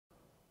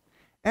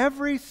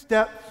Every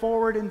step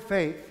forward in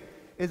faith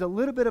is a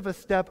little bit of a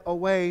step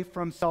away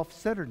from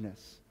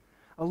self-centeredness,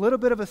 a little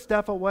bit of a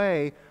step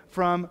away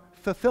from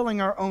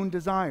fulfilling our own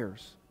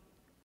desires.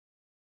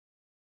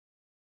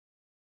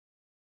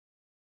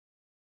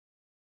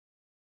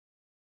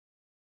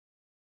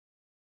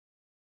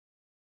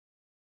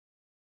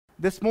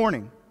 This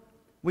morning,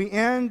 we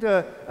end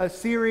a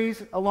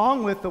series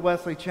along with the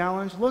Wesley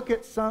Challenge,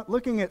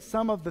 looking at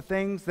some of the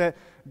things that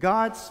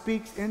God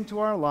speaks into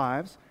our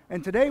lives.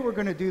 And today we're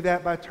going to do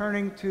that by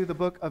turning to the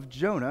book of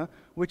Jonah,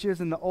 which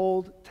is in the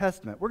Old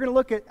Testament. We're going to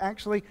look at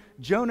actually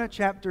Jonah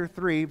chapter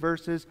 3,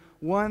 verses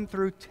 1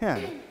 through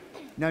 10.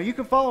 Now you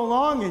can follow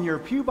along in your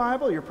pew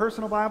Bible, your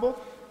personal Bible,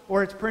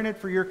 or it's printed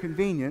for your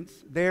convenience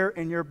there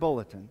in your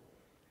bulletin.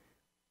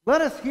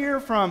 Let us hear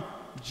from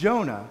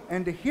Jonah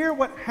and to hear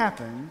what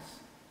happens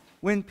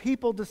when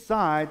people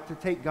decide to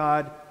take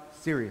God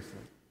seriously.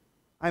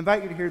 I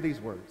invite you to hear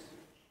these words.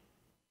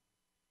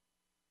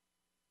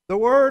 The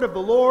word of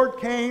the Lord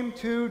came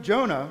to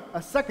Jonah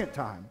a second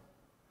time,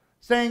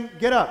 saying,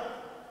 "Get up,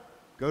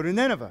 go to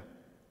Nineveh,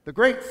 the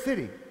great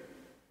city,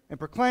 and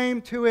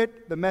proclaim to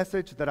it the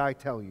message that I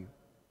tell you."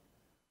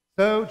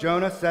 So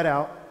Jonah set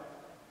out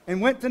and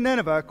went to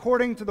Nineveh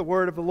according to the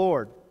word of the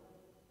Lord.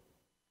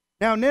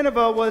 Now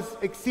Nineveh was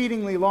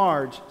exceedingly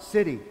large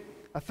city,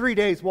 a 3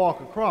 days'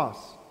 walk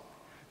across.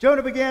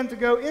 Jonah began to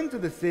go into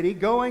the city,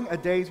 going a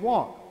day's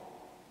walk.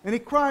 And he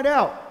cried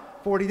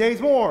out, 40 days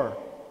more,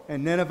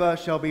 and Nineveh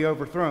shall be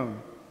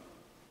overthrown.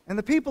 And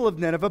the people of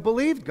Nineveh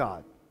believed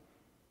God.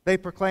 They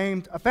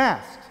proclaimed a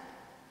fast,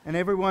 and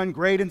everyone,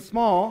 great and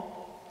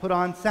small, put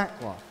on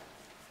sackcloth.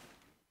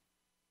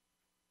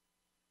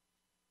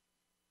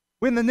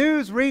 When the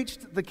news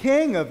reached the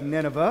king of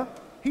Nineveh,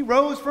 he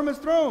rose from his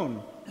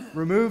throne,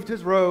 removed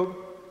his robe,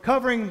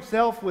 covering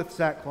himself with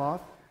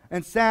sackcloth,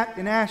 and sat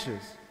in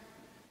ashes.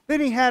 Then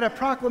he had a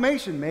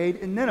proclamation made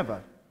in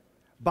Nineveh.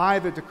 By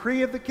the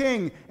decree of the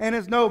king and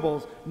his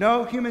nobles,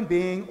 no human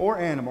being or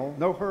animal,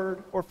 no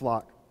herd or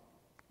flock,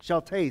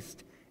 shall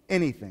taste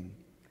anything.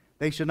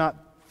 They shall not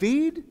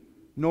feed,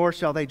 nor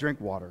shall they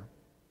drink water.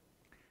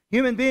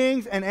 Human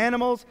beings and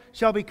animals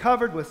shall be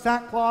covered with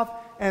sackcloth,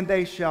 and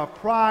they shall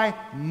cry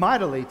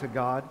mightily to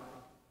God.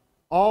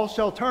 All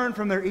shall turn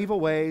from their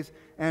evil ways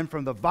and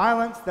from the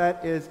violence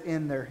that is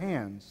in their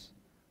hands.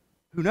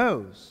 Who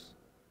knows?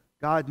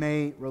 God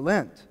may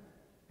relent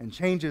and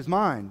change his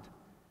mind.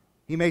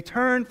 He may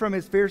turn from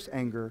his fierce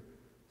anger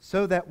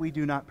so that we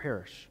do not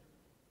perish.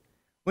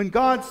 When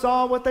God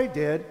saw what they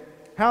did,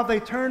 how they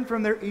turned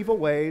from their evil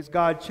ways,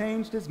 God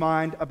changed his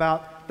mind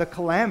about the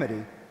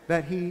calamity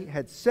that he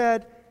had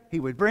said he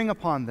would bring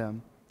upon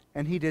them,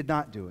 and he did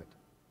not do it.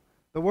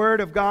 The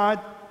word of God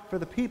for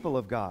the people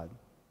of God.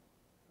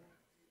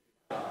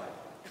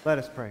 Let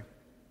us pray.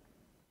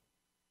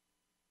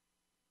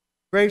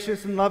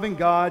 Gracious and loving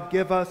God,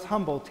 give us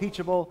humble,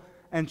 teachable,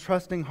 and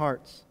trusting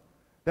hearts,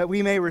 that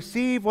we may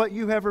receive what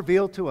you have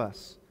revealed to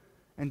us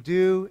and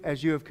do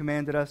as you have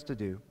commanded us to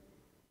do.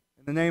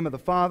 In the name of the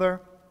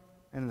Father,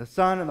 and of the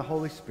Son, and the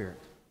Holy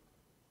Spirit.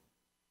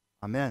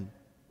 Amen.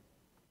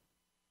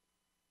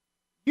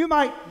 You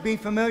might be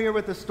familiar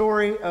with the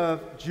story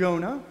of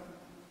Jonah.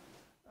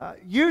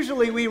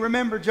 Usually we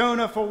remember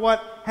Jonah for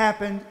what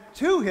happened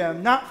to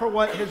him, not for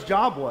what his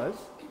job was.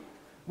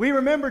 We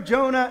remember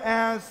Jonah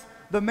as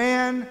the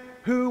man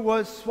who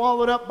was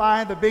swallowed up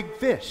by the big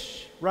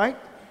fish, right?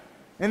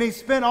 And he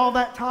spent all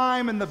that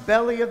time in the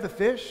belly of the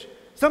fish.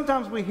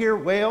 Sometimes we hear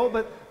whale,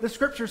 but the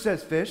scripture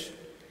says fish.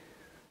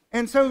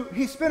 And so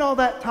he spent all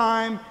that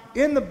time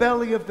in the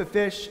belly of the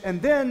fish,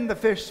 and then the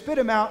fish spit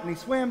him out and he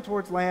swam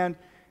towards land.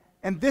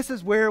 And this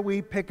is where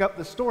we pick up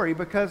the story,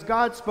 because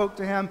God spoke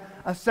to him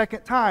a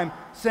second time,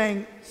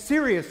 saying,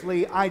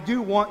 "Seriously, I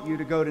do want you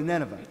to go to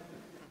Nineveh."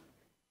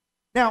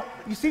 Now,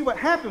 you see what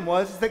happened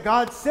was that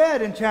God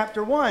said in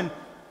chapter 1,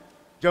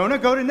 Jonah,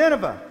 go to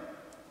Nineveh.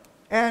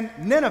 And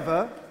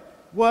Nineveh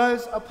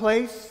was a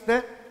place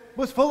that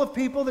was full of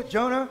people that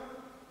Jonah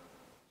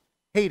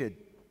hated.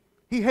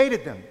 He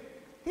hated them.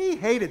 He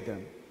hated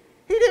them.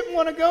 He didn't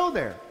want to go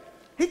there.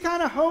 He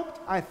kind of hoped,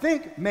 I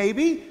think,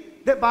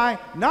 maybe, that by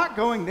not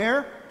going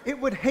there, it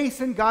would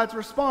hasten God's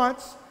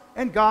response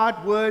and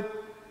God would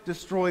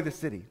destroy the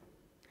city.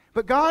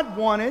 But God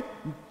wanted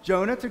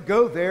Jonah to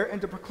go there and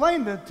to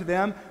proclaim to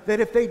them that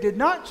if they did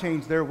not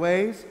change their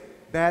ways,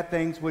 bad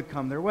things would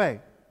come their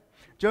way.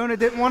 Jonah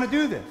didn't want to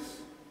do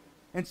this.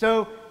 And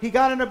so he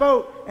got in a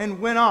boat and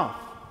went off.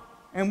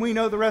 And we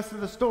know the rest of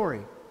the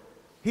story.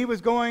 He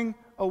was going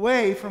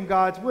away from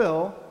God's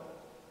will.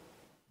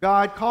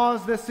 God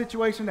caused this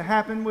situation to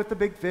happen with the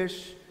big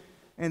fish.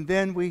 And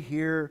then we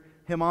hear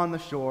him on the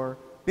shore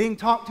being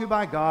talked to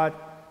by God,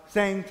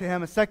 saying to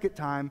him a second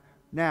time,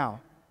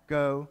 "Now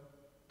go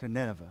to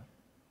Nineveh."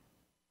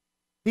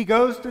 He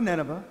goes to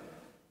Nineveh,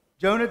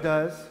 Jonah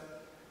does,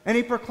 and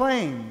he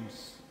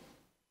proclaims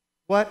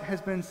what has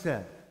been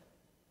said.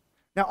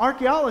 Now,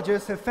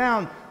 archaeologists have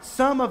found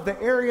some of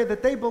the area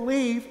that they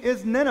believe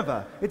is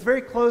Nineveh. It's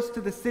very close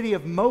to the city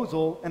of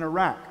Mosul in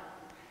Iraq.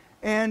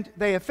 And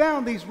they have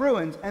found these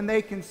ruins, and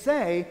they can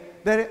say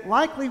that it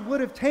likely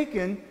would have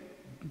taken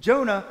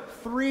Jonah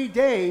 3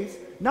 days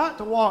not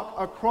to walk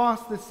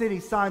across the city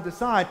side to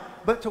side,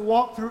 but to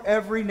walk through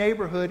every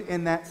neighborhood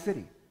in that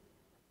city.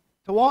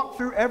 To walk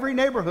through every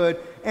neighborhood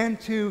and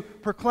to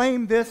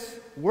proclaim this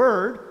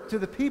word to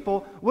the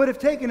people would have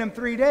taken him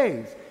 3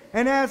 days.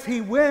 And as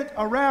he went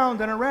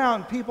around and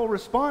around, people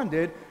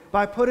responded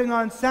by putting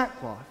on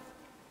sackcloth.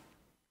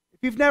 If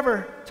you've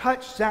never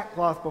touched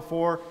sackcloth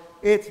before,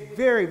 it's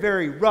very,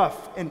 very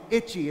rough and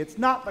itchy. It's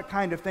not the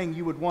kind of thing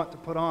you would want to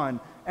put on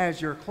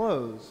as your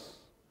clothes.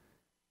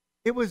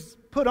 It was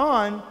put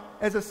on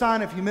as a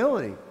sign of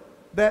humility,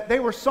 that they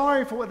were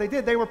sorry for what they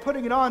did. They were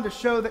putting it on to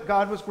show that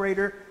God was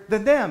greater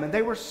than them, and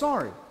they were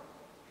sorry.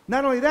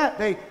 Not only that,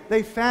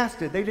 they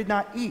fasted. They did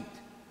not eat.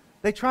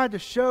 They tried to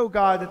show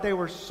God that they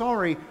were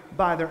sorry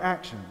by their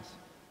actions.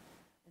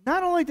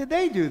 Not only did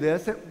they do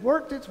this, it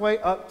worked its way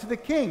up to the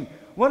king,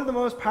 one of the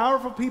most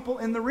powerful people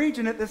in the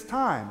region at this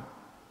time.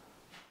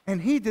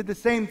 And he did the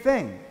same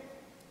thing.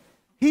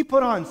 He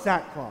put on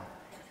sackcloth.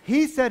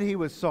 He said he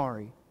was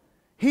sorry.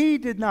 He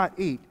did not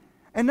eat.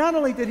 And not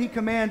only did he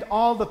command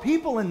all the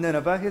people in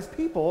Nineveh, his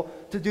people,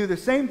 to do the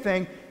same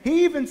thing,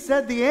 he even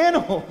said the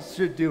animals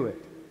should do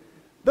it.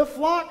 The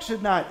flock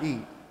should not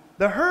eat.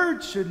 The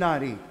herd should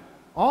not eat.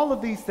 All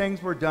of these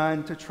things were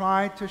done to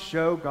try to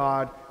show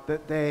God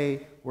that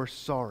they were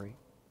sorry.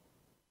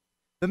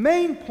 The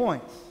main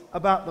points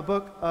about the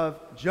book of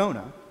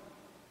Jonah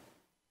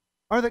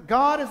are that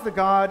God is the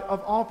God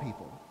of all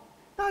people.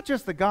 Not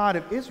just the God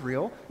of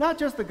Israel, not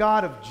just the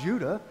God of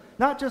Judah,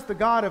 not just the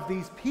God of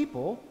these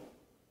people,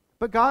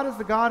 but God is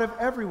the God of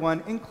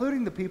everyone,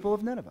 including the people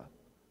of Nineveh.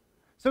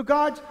 So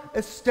God's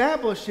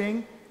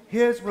establishing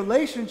his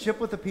relationship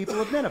with the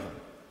people of Nineveh.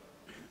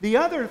 The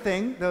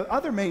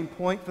other main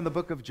point from the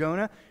book of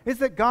Jonah is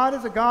that God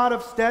is a God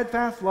of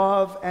steadfast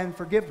love and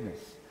forgiveness.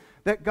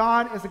 That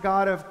God is a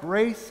God of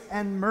grace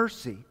and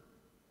mercy.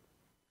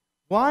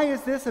 Why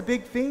is this a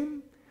big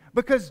theme?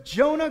 Because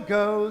Jonah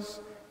goes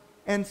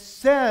and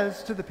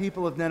says to the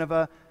people of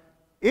Nineveh,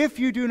 if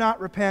you do not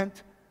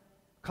repent,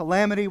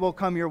 calamity will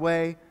come your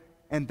way.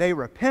 And they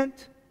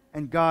repent,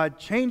 and God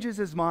changes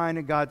his mind,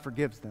 and God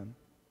forgives them.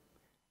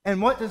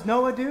 And what does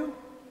Noah do?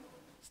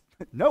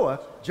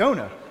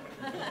 Jonah.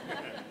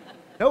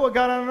 Noah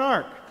got on an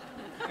ark.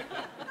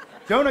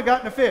 Jonah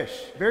got in a fish.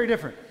 Very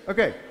different.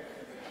 Okay.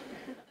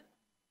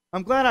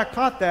 I'm glad I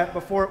caught that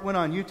before it went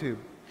on YouTube.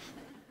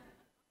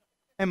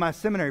 And my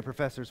seminary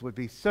professors would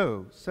be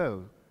so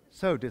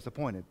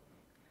disappointed.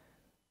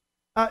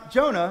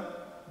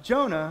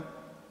 Jonah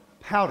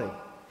pouted.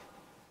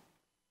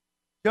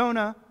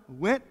 Jonah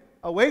went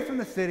away from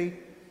the city,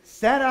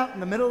 sat out in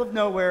the middle of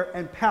nowhere,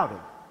 and pouted.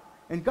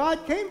 And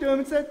God came to him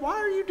and said, why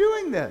are you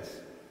doing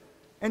this?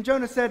 And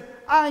Jonah said,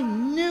 I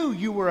knew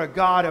you were a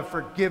God of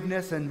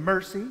forgiveness and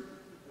mercy.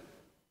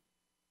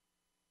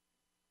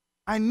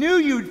 I knew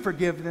you'd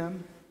forgive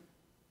them.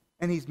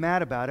 And he's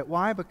mad about it.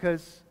 Why?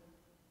 Because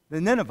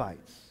the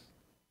Ninevites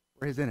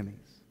were his enemies.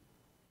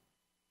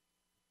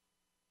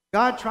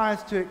 God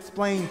tries to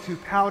explain to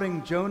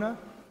pouting Jonah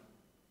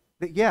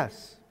that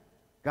yes,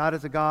 God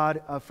is a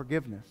God of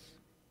forgiveness.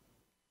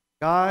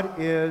 God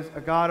is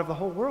a God of the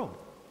whole world.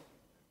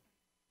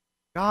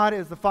 God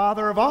is the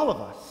Father of all of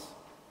us,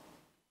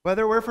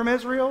 whether we're from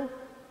Israel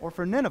or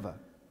from Nineveh.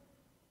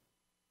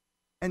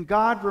 And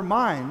God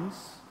reminds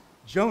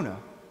Jonah,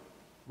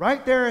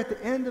 right there at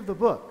the end of the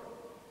book,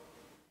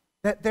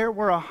 that there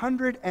were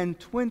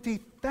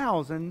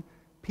 120,000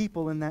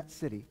 people in that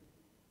city.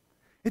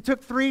 It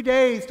took 3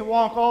 days to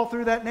walk all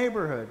through that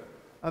neighborhood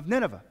of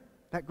Nineveh,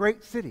 that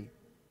great city.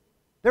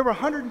 There were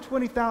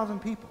 120,000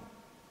 people.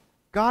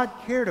 God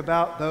cared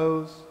about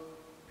those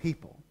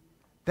people.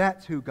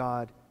 That's who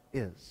God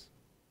is.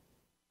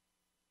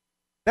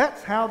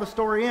 That's how the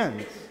story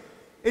ends.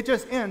 It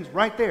just ends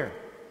right there.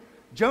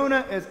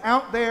 Jonah is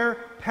out there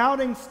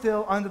pouting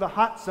still under the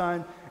hot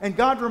sun, and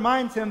God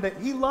reminds him that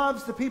he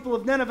loves the people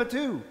of Nineveh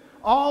too,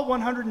 all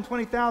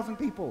 120,000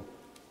 people.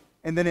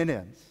 And then it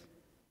ends.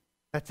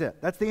 That's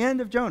it. That's the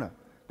end of Jonah.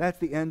 That's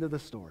the end of the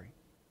story.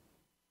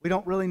 We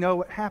don't really know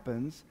what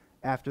happens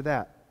after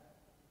that.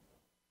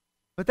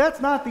 But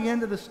that's not the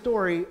end of the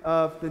story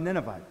of the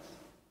Ninevites.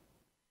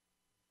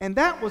 And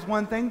that was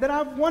one thing that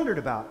I've wondered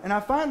about. And I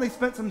finally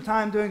spent some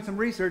time doing some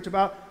research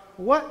about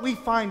what we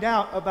find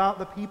out about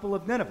the people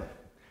of Nineveh.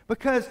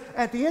 Because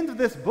at the end of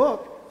this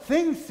book,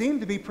 things seem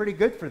to be pretty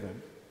good for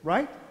them,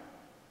 right?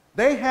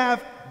 They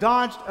have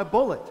dodged a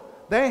bullet.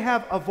 They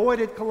have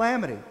avoided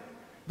calamity.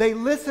 They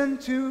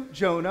listened to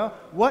Jonah,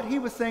 what he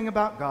was saying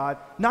about God.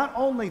 Not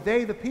only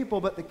they, the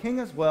people, but the king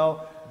as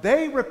well.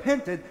 They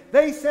repented.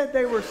 They said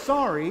they were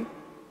sorry.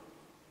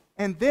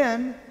 And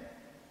then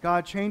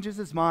God changes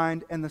his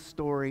mind and the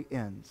story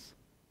ends.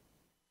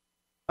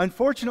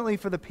 Unfortunately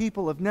for the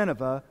people of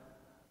Nineveh,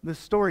 the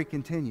story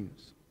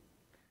continues.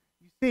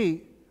 You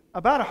see,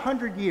 about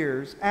 100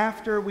 years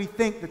after we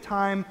think the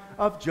time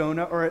of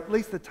Jonah, or at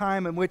least the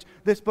time in which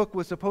this book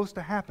was supposed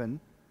to happen,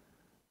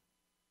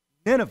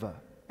 Nineveh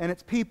and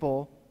its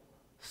people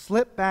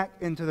slip back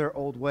into their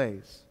old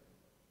ways.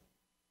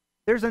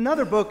 There's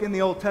another book in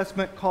the Old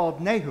Testament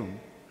called Nahum.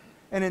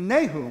 And in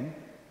Nahum,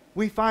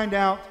 we find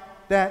out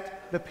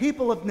that the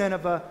people of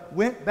Nineveh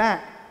went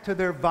back to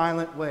their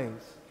violent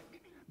ways.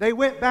 They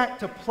went back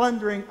to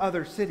plundering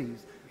other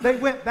cities. They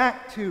went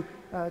back to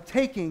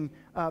taking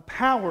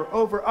power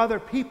over other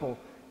people,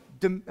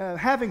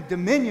 having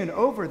dominion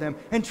over them,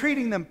 and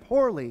treating them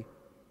poorly,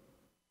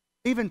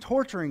 even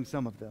torturing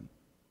some of them.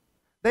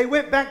 They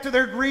went back to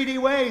their greedy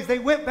ways. They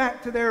went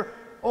back to their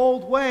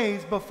old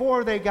ways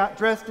before they got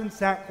dressed in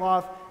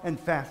sackcloth and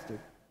fasted.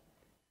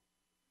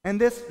 And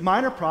this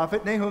minor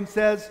prophet, Nahum,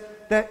 says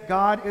that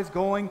God is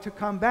going to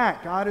come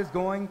back. God is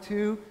going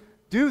to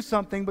do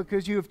something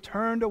because you have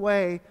turned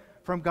away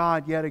from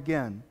God yet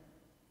again.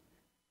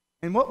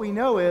 And what we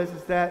know is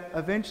that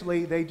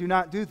eventually they do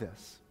not do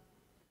this.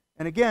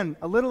 And again,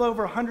 a little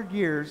over 100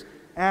 years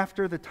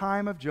after the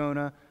time of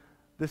Jonah,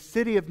 the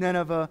city of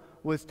Nineveh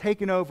was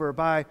taken over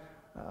by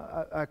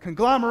a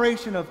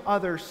conglomeration of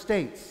other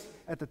states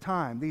at the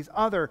time. These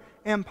other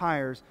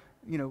empires,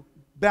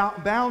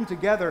 bound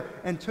together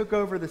and took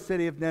over the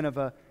city of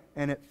Nineveh,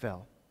 and it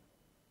fell.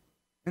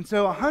 And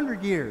so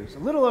 100 years, a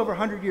little over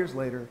 100 years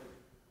later,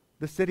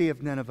 the city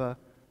of Nineveh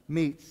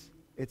meets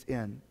its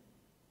end.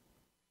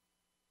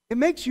 It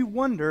makes you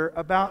wonder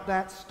about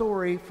that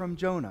story from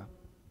Jonah.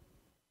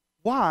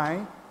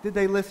 Why did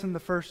they listen the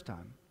first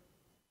time?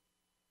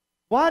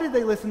 Why did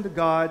they listen to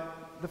God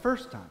the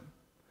first time?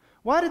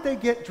 Why did they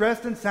get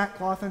dressed in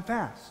sackcloth and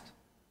fast?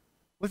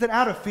 Was it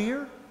out of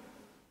fear?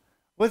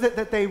 Was it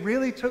that they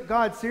really took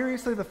God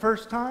seriously the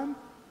first time?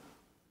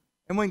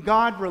 And when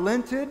God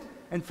relented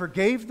and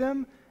forgave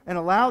them and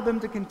allowed them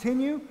to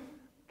continue,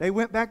 they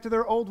went back to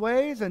their old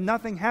ways and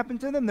nothing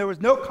happened to them? There was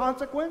no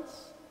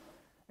consequence?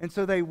 And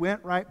so they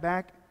went right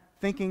back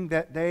thinking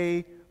that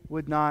they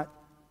would not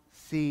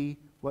see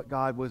what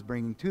God was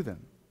bringing to them.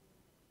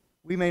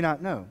 We may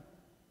not know.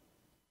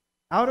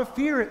 Out of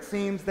fear, it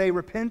seems, they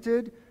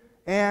repented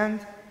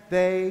and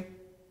they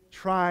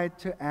tried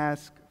to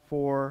ask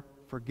for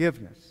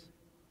forgiveness.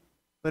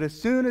 But as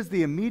soon as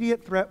the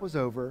immediate threat was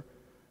over,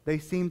 they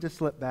seemed to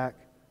slip back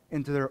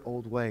into their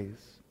old ways.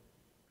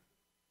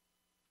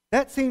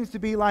 That seems to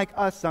be like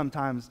us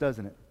sometimes,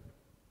 doesn't it?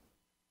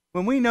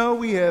 When we know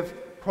we have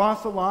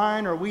crossed a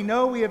line or we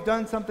know we have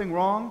done something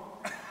wrong,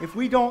 if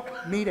we don't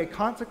meet a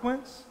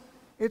consequence,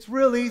 it's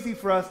real easy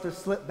for us to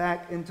slip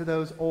back into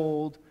those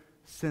old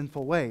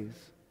sinful ways.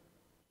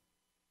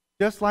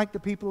 Just like the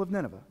people of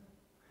Nineveh.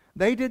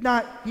 They did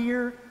not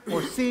hear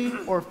or see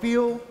or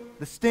feel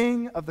the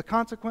sting of the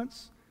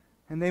consequence,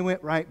 and they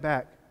went right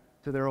back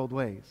to their old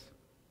ways.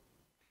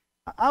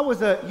 I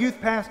was a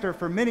youth pastor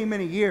for many,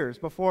 many years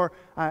before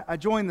I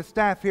joined the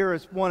staff here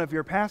as one of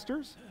your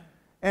pastors.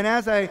 And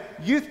as a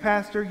youth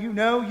pastor,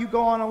 you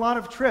go on a lot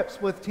of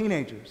trips with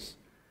teenagers.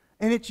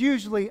 And it's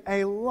usually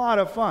a lot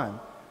of fun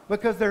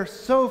because they're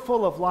so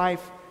full of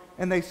life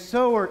and they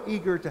so are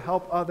eager to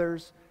help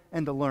others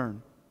and to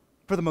learn,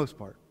 for the most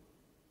part.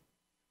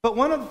 But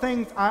one of the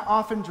things I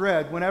often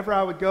dread whenever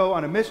I would go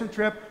on a mission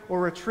trip or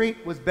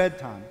retreat was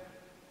bedtime.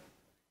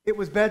 It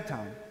was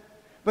bedtime.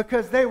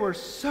 Because they were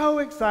so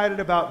excited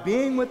about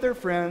being with their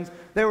friends,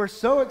 they were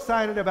so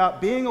excited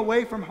about being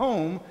away from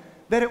home,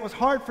 that it was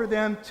hard for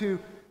them to,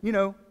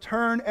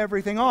 turn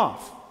everything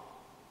off,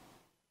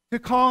 to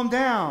calm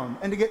down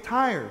and to get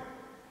tired.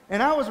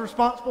 And I was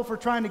responsible for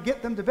trying to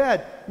get them to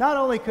bed, not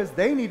only because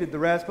they needed the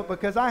rest, but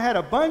because I had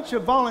a bunch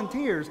of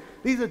volunteers,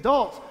 these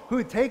adults who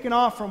had taken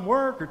off from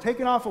work or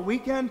taken off a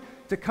weekend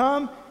to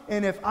come,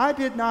 and if I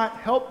did not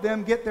help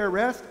them get their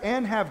rest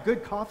and have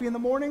good coffee in the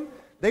morning,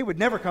 they would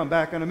never come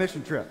back on a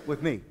mission trip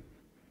with me.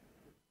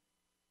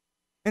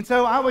 And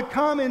so I would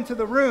come into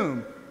the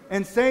room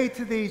and say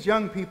to these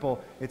young people,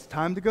 it's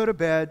time to go to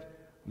bed,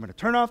 I'm going to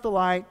turn off the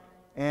light,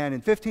 and in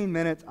 15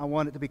 minutes, I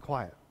want it to be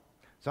quiet.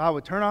 So I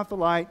would turn off the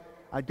light,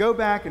 I'd go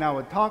back and I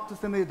would talk to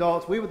some of the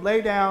adults. We would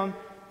lay down.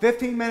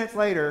 15 minutes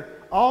later,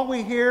 all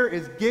we hear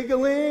is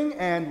giggling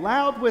and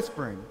loud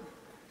whispering.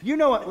 You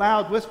know what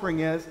loud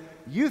whispering is.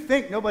 You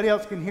think nobody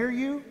else can hear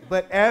you,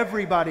 but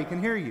everybody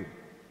can hear you.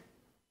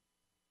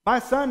 My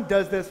son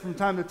does this from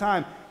time to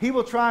time. He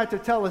will try to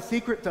tell a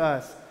secret to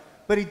us,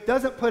 but he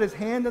doesn't put his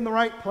hand in the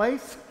right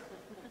place.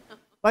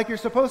 Like you're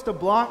supposed to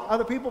block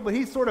other people, but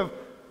he sort of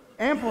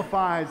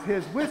amplifies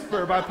his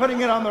whisper by putting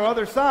it on the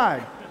other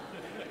side.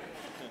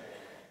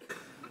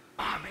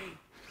 Mommy,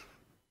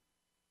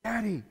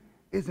 Daddy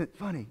isn't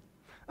funny.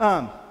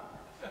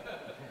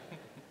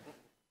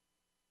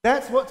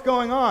 That's what's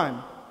going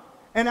on.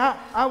 And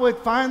I would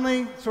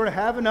finally sort of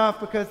have enough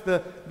because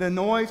the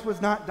noise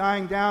was not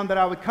dying down, that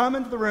I would come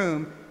into the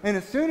room, and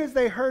as soon as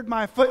they heard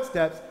my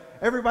footsteps,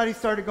 everybody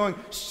started going,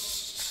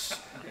 shh.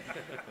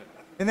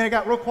 And then it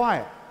got real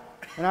quiet.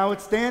 And I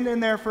would stand in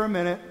there for a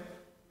minute,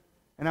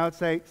 and I would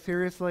say,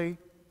 seriously,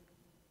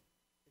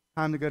 it's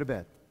time to go to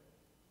bed.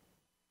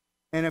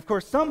 And of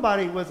course,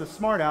 somebody was a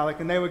smart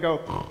aleck, and they would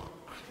go,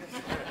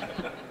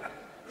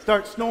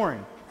 start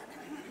snoring.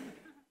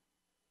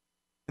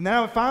 And then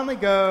I would finally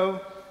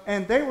go,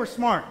 and they were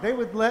smart. They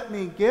would let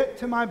me get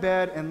to my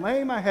bed and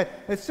lay my head.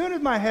 As soon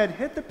as my head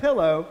hit the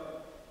pillow,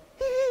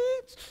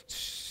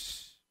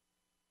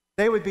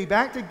 They would be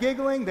back to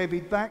giggling. They'd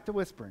be back to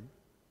whispering.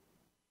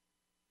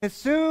 As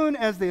soon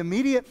as the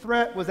immediate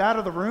threat was out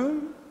of the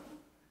room,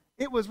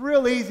 it was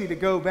real easy to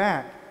go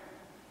back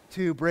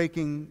to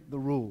breaking the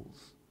rules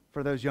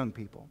for those young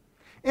people.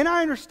 And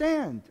I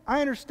understand.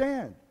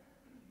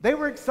 They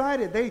were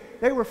excited.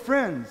 They were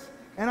friends.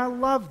 And I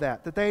love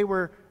that they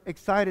were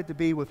excited to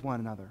be with one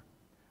another.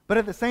 But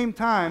at the same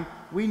time,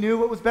 we knew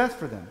what was best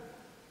for them.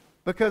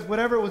 Because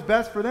whatever was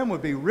best for them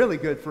would be really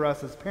good for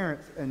us as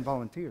parents and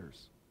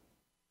volunteers.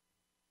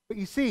 But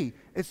you see,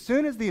 as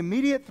soon as the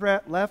immediate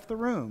threat left the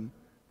room,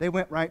 they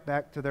went right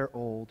back to their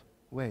old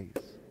ways.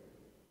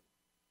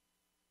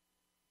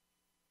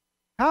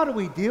 How do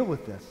we deal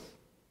with this?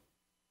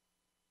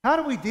 How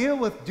do we deal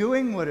with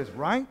doing what is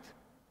right?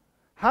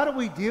 How do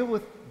we deal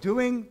with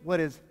doing what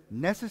is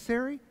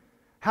necessary?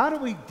 How do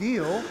we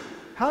deal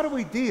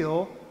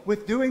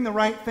with doing the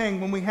right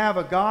thing when we have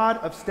a God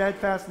of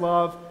steadfast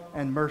love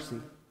and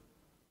mercy?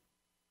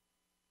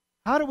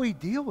 How do we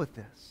deal with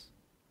this?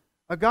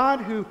 A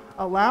God who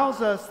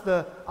allows us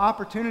the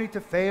opportunity to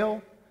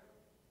fail,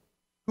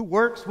 who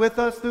works with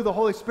us through the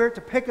Holy Spirit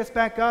to pick us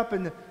back up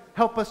and to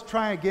help us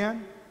try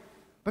again.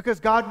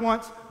 Because God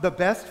wants the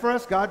best for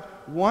us. God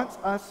wants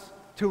us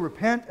to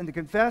repent and to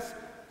confess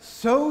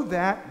so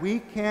that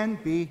we can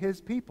be His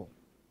people.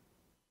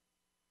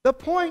 The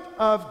point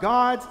of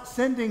God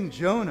sending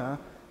Jonah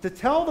to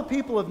tell the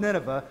people of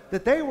Nineveh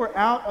that they were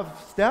out of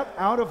step,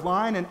 out of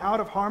line, and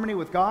out of harmony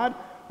with God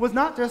was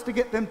not just to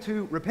get them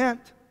to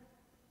repent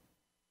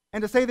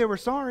and to say they were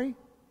sorry.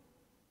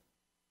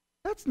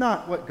 That's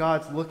not what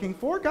God's looking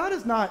for. God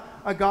is not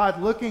a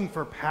God looking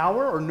for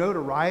power or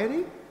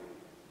notoriety.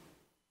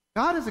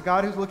 God is a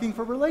God who's looking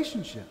for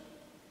relationship.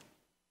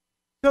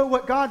 So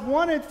what God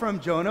wanted from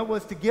Jonah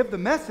was to give the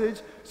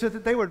message so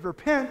that they would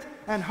repent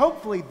and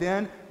hopefully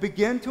then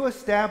begin to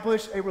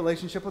establish a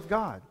relationship with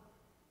God.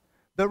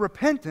 The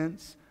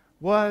repentance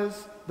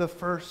was the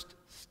first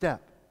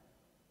step.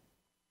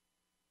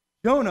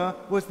 Jonah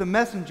was the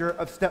messenger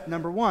of step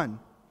number 1,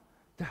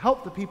 to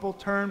help the people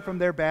turn from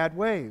their bad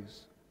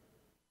ways.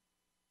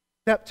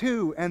 Step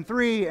 2 and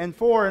 3 and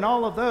 4 and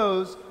all of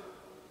those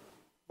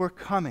were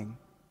coming.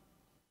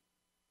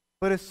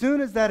 But as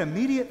soon as that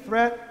immediate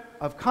threat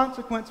of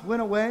consequence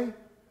went away,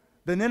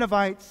 the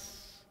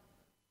Ninevites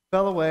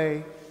fell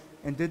away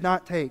and did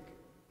not take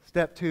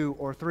step 2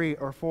 or 3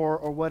 or 4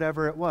 or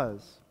whatever it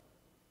was.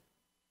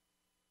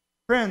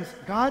 Friends,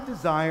 God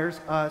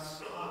desires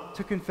us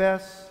to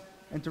confess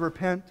and to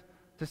repent,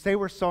 to say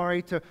we're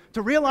sorry, to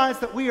realize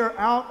that we are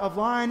out of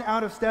line,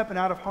 out of step, and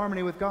out of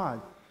harmony with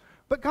God.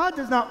 But God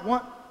does not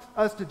want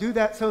us to do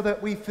that so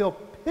that we feel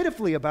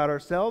pitifully about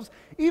ourselves,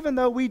 even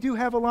though we do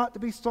have a lot to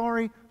be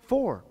sorry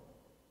for.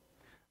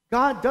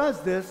 God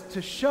does this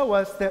to show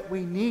us that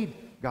we need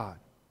God,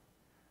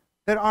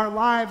 that our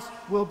lives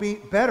will be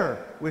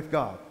better with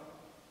God,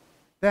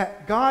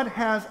 that God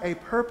has a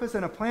purpose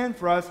and a plan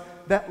for us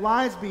that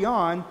lies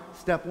beyond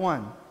step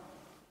 1.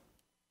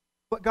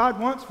 What God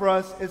wants for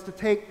us is to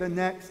take the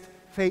next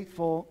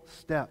faithful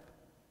step.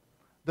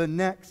 The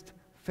next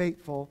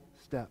faithful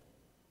step.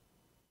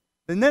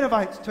 The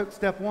Ninevites took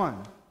step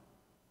 1.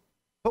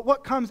 But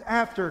what comes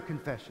after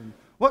confession?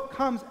 What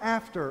comes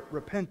after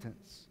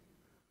repentance?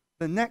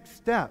 The next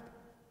step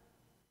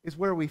is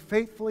where we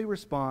faithfully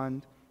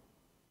respond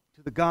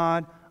to the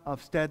God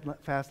of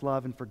steadfast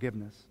love and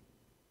forgiveness,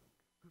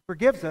 who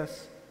forgives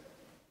us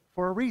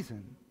for a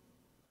reason,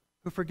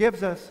 who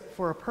forgives us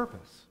for a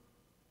purpose,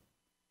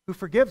 who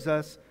forgives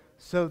us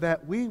so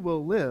that we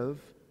will live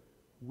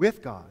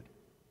with God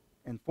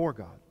and for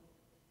God.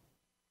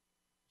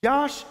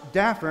 Josh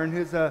Daffern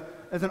is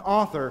an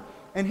author,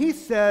 and he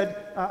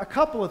said a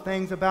couple of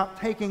things about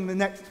taking the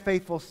next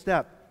faithful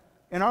step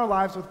in our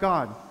lives with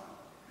God.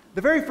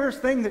 The very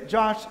first thing that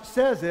Josh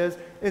says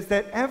is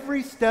that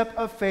every step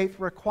of faith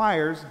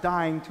requires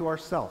dying to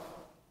ourself.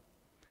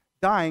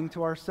 Dying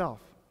to ourself.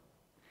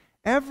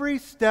 Every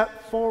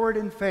step forward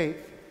in faith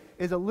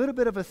is a little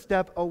bit of a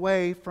step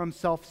away from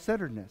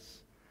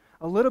self-centeredness,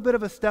 a little bit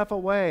of a step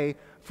away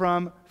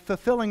from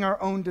fulfilling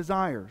our own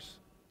desires.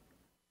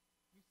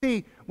 You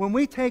see, when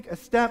we take a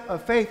step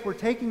of faith, we're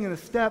taking a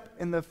step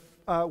in the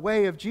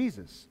way of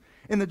Jesus,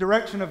 in the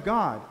direction of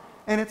God,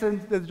 and it's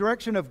in the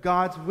direction of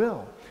God's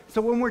will.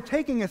 So when we're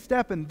taking a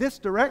step in this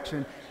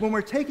direction, when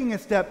we're taking a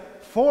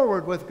step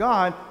forward with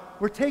God,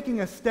 we're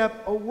taking a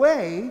step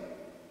away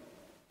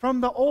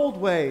from the old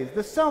ways,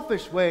 the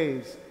selfish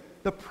ways,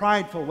 the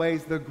prideful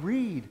ways, the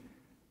greed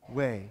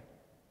way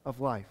of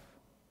life.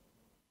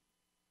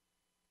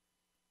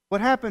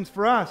 What happens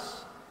for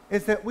us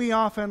is that we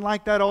often,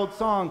 like that old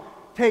song,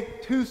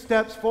 take 2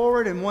 steps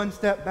forward and 1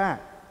 step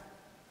back.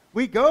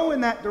 We go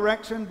in that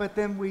direction, but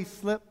then we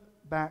slip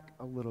back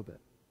a little bit.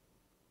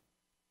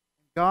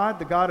 God,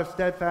 the God of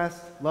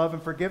steadfast love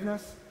and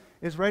forgiveness,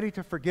 is ready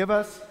to forgive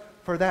us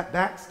for that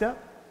back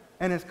step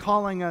and is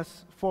calling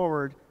us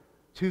forward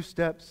 2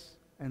 steps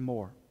and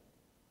more.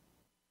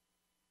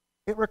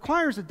 It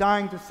requires a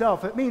dying to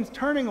self. It means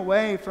turning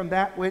away from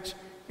that which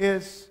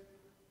is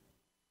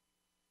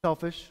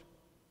selfish,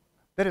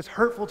 that is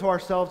hurtful to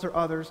ourselves or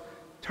others,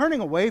 turning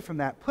away from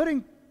that,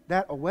 putting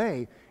that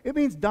away. It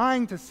means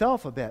dying to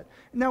self a bit.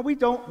 Now, we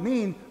don't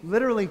mean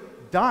literally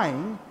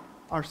dying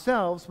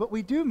ourselves, but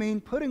we do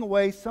mean putting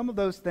away some of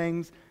those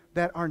things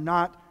that are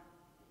not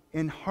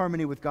in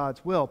harmony with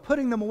God's will,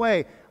 putting them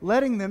away,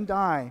 letting them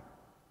die.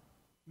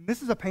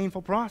 This is a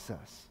painful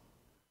process.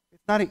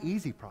 It's not an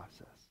easy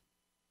process.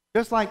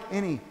 Just like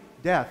any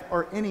death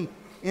or any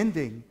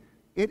ending,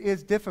 it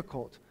is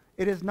difficult.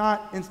 It is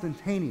not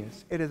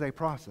instantaneous. It is a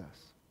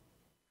process.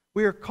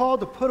 We are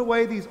called to put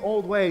away these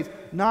old ways,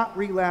 not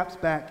relapse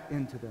back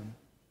into them.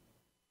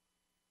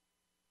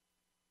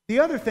 The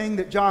other thing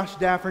that Josh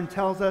Daffern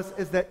tells us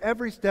is that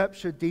every step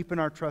should deepen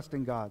our trust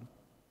in God.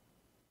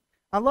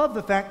 I love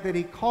the fact that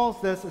he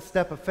calls this a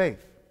step of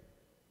faith.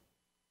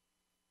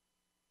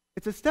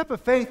 It's a step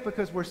of faith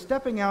because we're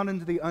stepping out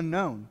into the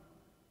unknown.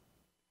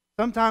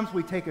 Sometimes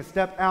we take a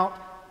step out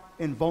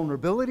in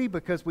vulnerability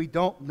because we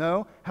don't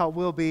know how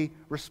we'll be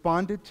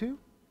responded to.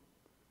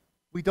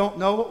 We don't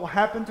know what will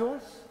happen to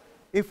us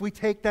if we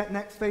take that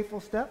next faithful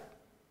step.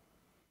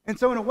 And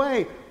so in a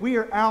way, we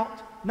are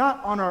out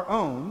not on our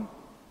own,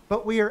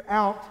 but we are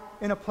out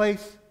in a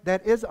place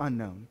that is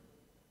unknown.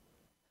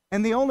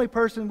 And the only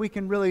person we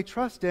can really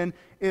trust in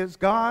is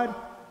God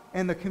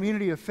and the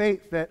community of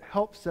faith that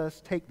helps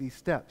us take these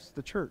steps,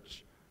 the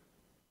church.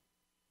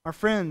 Our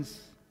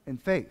friends in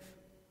faith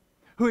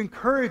who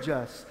encourage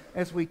us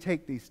as we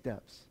take these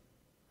steps.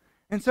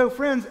 And so,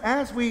 friends,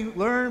 as we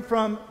learn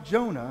from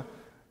Jonah,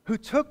 who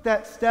took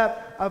that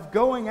step of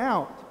going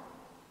out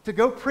to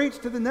go preach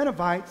to the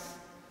Ninevites,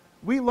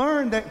 we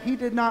learn that he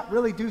did not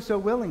really do so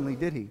willingly,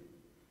 did he?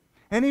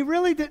 And he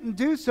really didn't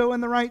do so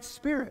in the right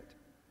spirit.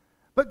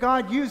 But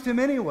God used him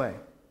anyway.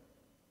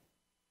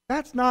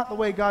 That's not the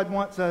way God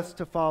wants us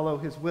to follow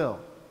his will.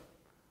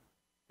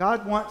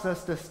 God wants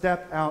us to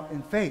step out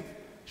in faith,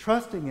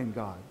 trusting in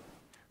God,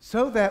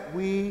 so that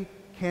we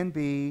can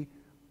be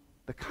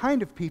the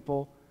kind of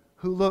people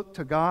who look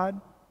to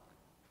God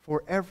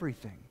for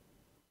everything,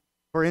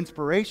 for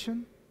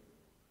inspiration,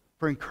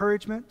 for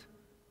encouragement,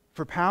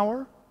 for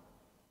power,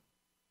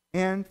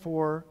 and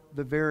for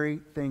the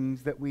very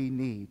things that we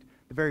need,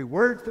 the very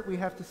words that we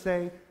have to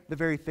say, the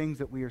very things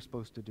that we are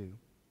supposed to do.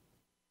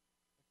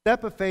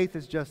 Step of faith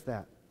is just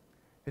that.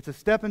 It's a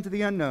step into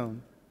the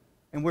unknown,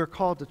 and we're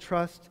called to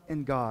trust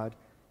in God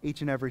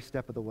each and every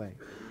step of the way.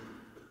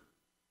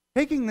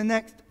 Taking the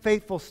next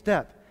faithful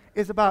step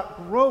is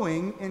about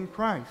growing in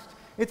Christ.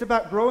 It's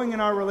about growing in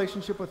our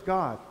relationship with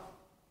God.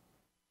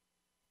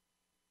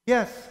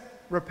 Yes,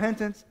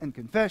 repentance and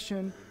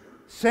confession,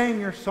 saying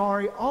you're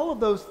sorry, all of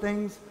those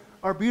things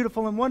are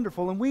beautiful and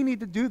wonderful, and we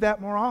need to do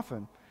that more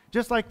often,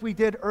 just like we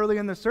did early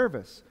in the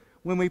service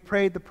when we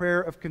prayed the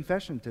prayer of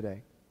confession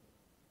today.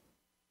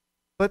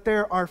 But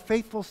there are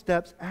faithful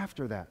steps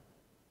after that.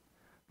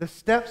 The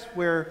steps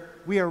where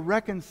we are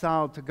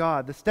reconciled to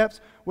God, the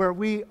steps where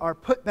we are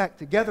put back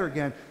together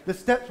again, the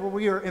steps where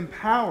we are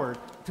empowered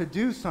to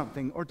do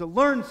something or to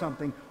learn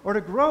something or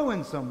to grow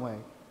in some way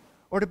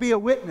or to be a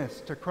witness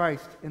to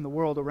Christ in the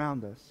world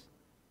around us.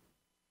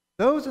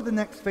 Those are the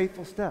next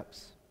faithful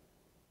steps.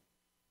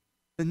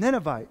 The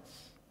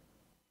Ninevites,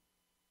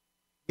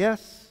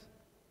 yes,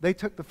 they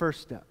took the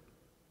first step,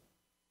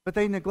 but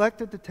they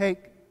neglected to take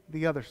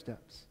the other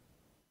steps.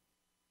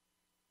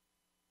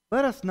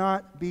 Let us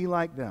not be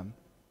like them.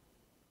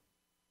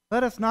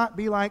 Let us not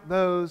be like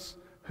those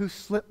who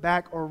slip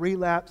back or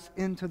relapse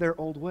into their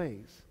old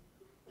ways.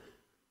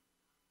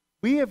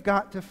 We have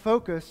got to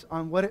focus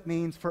on what it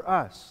means for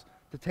us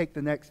to take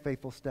the next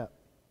faithful step.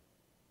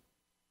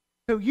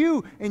 So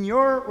you, in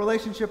your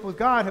relationship with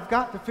God, have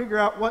got to figure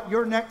out what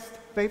your next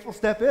faithful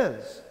step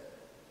is.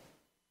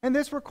 And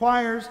this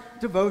requires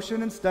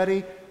devotion and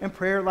study and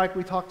prayer like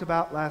we talked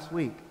about last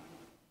week.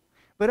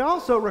 But it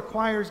also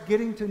requires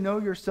getting to know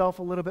yourself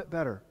a little bit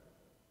better.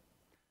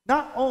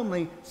 Not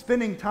only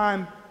spending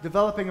time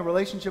developing a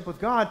relationship with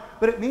God,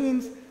 but it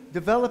means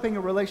developing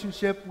a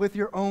relationship with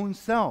your own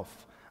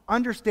self,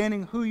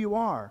 understanding who you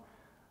are,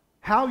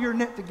 how you're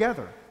knit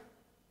together.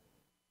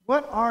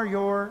 What are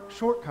your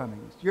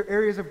shortcomings, your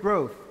areas of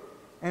growth,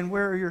 and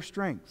where are your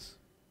strengths?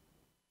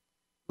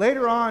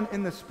 Later on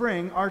in the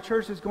spring, our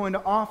church is going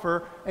to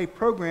offer a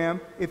program,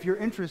 if you're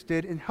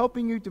interested, in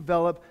helping you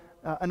develop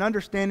an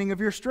understanding of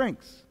your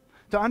strengths,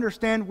 to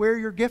understand where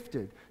you're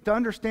gifted, to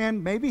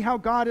understand maybe how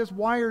God has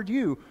wired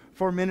you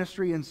for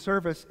ministry and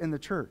service in the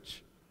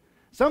church.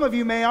 Some of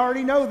you may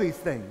already know these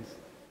things.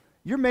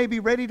 You may be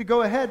ready to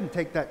go ahead and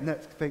take that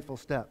next faithful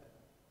step.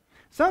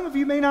 Some of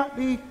you may not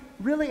be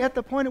really at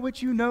the point at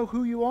which you know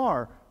who you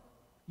are.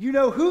 You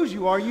know whose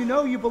you are, you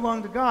know you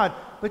belong to God,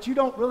 but you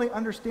don't really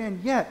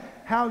understand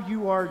yet how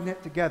you are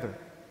knit together.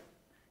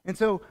 And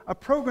so a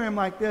program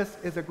like this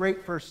is a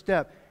great first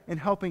step in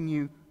helping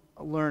you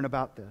learn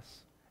about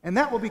this. And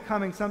that will be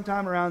coming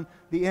sometime around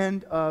the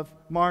end of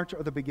March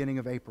or the beginning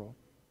of April.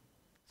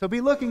 So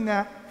be looking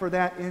for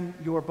that in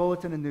your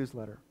bulletin and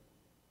newsletter.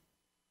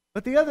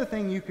 But the other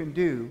thing you can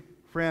do,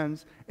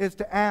 friends, is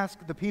to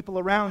ask the people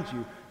around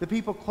you, the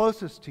people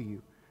closest to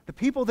you, the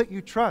people that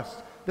you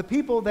trust, the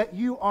people that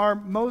you are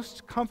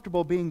most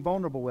comfortable being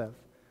vulnerable with.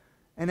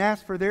 and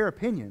ask for their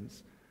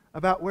opinions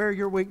about where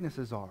your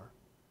weaknesses are,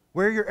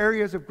 where your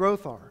areas of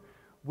growth are,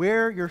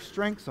 where your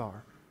strengths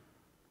are.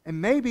 And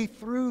maybe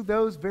through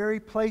those very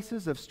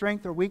places of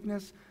strength or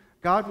weakness,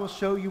 God will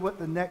show you what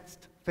the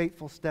next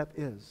faithful step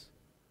is.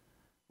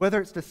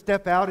 Whether it's to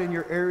step out in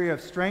your area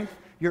of strength,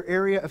 your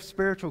area of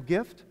spiritual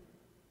gift,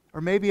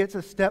 or maybe it's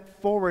a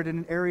step forward in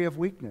an area of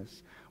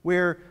weakness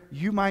where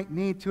you might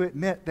need to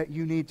admit that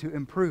you need to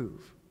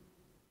improve.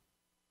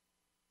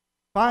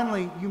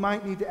 Finally, you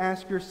might need to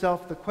ask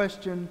yourself the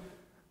question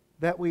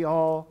that we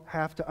all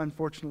have to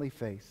unfortunately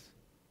face,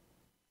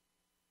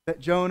 that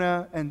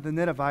Jonah and the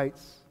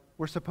Ninevites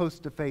were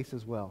supposed to face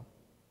as well.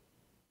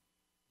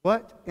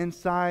 What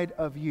inside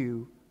of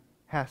you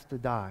has to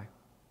die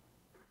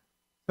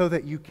so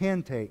that you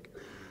can take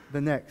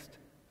the next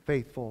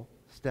faithful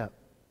step?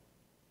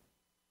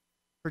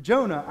 For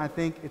Jonah, I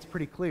think it's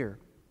pretty clear.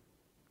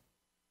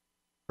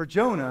 For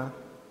Jonah,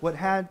 what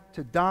had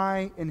to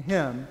die in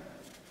him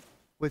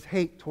was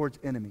hate towards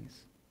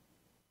enemies.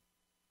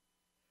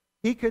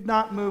 He could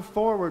not move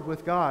forward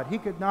with God. He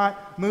could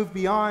not move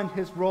beyond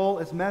his role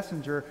as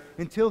messenger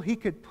until he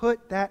could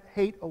put that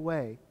hate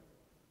away.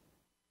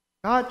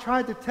 God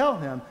tried to tell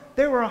him,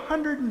 there were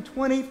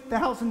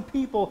 120,000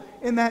 people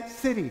in that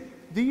city.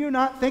 Do you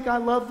not think I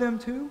love them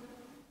too?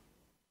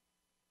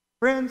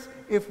 Friends,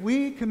 if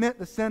we commit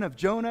the sin of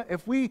Jonah,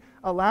 if we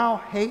allow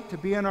hate to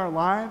be in our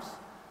lives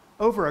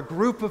over a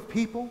group of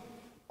people,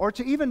 or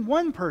to even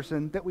one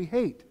person that we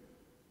hate,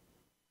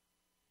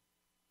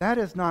 that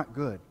is not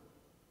good.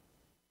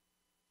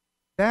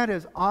 That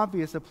is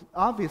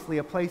obviously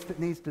a place that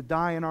needs to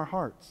die in our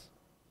hearts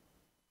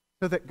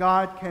so that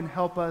God can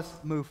help us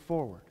move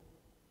forward.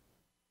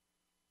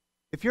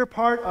 If you're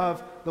part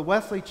of the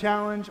Wesley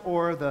Challenge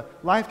or the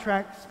Life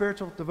Track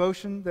Spiritual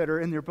Devotion that are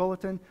in your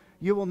bulletin,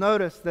 you will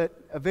notice that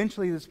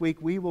eventually this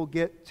week we will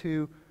get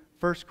to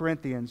 1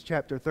 Corinthians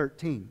chapter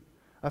 13,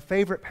 a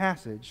favorite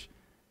passage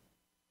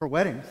for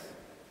weddings.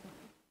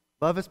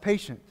 Love is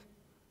patient.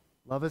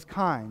 Love is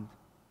kind.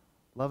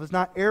 Love is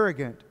not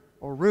arrogant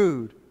or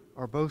rude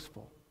or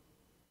boastful.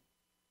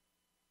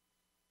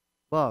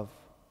 Love.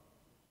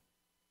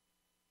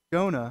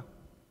 Jonah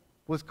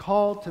was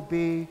called to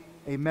be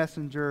a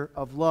messenger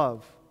of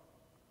love.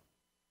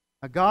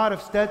 A God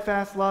of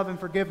steadfast love and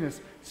forgiveness,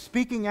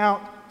 speaking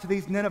out to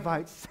these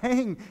Ninevites,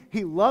 saying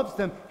he loves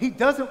them. He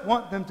doesn't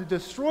want them to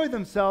destroy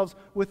themselves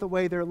with the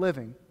way they're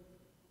living.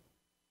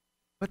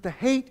 But the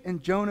hate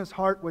in Jonah's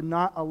heart would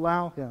not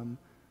allow him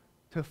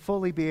to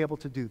fully be able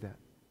to do that.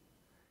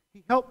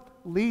 He helped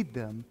lead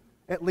them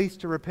at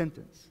least to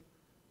repentance.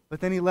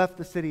 But then he left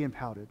the city and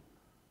pouted.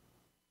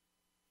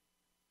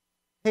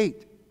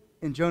 Hate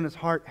in Jonah's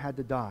heart had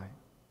to die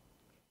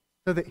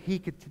so that he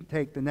could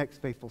take the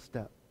next faithful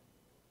step.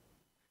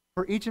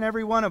 For each and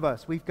every one of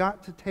us, we've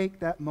got to take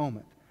that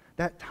moment,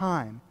 that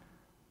time,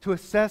 to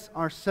assess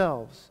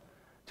ourselves,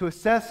 to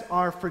assess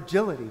our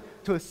fragility,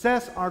 to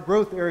assess our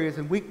growth areas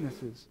and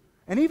weaknesses,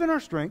 and even our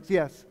strengths,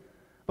 yes.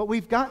 But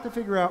we've got to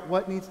figure out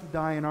what needs to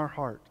die in our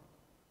heart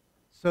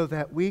so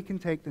that we can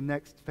take the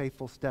next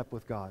faithful step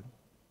with God.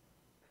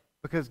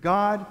 Because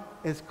God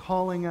is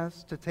calling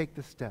us to take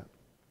the step.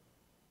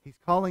 He's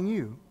calling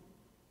you.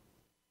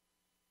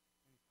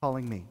 He's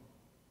calling me.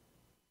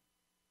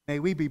 May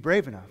we be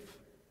brave enough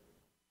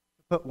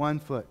to put one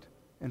foot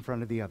in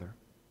front of the other.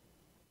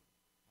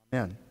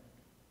 Amen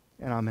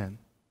and amen.